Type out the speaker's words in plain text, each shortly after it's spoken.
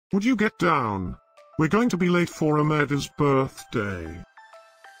Would you get down? We're going to be late for Ameddah's birthday.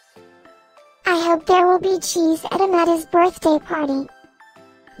 I hope there will be cheese at Ameddah's birthday party.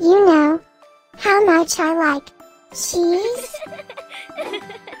 You know how much I like cheese.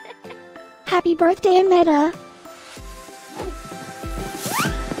 Happy birthday, Ameddah!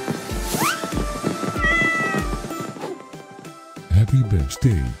 Happy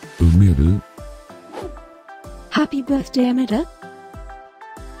birthday, Ameddah. Happy birthday, Ameddah!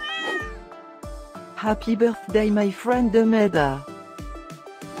 Happy birthday, my friend Ameddah.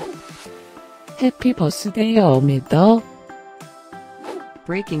 Happy birthday, Ameddah.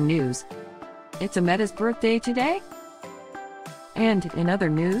 Breaking news. It's Ameddah's birthday today? And in other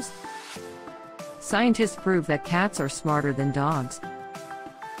news, scientists prove that cats are smarter than dogs.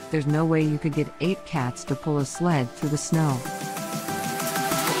 There's no way you could get 8 cats to pull a sled through the snow.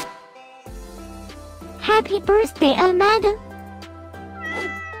 Happy birthday, Ameddah!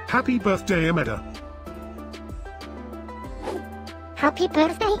 Happy birthday, Ameddah. Happy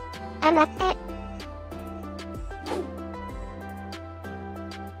birthday, Ameddah!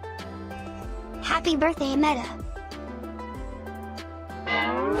 Happy birthday, Ameddah!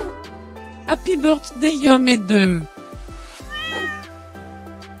 Happy birthday, Ameddah.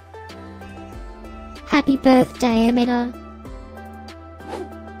 Happy birthday, Ameddah!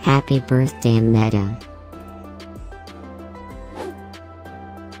 Happy birthday, Ameddah.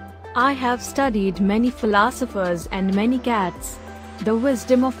 I have studied many philosophers and many cats. The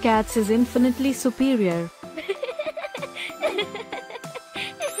wisdom of cats is infinitely superior.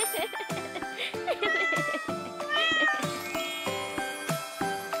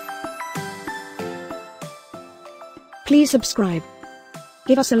 Please subscribe,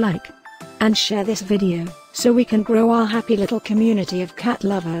 give us a like, and share this video, so we can grow our happy little community of cat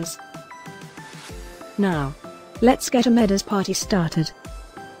lovers. Now, let's get Ameddah's party started.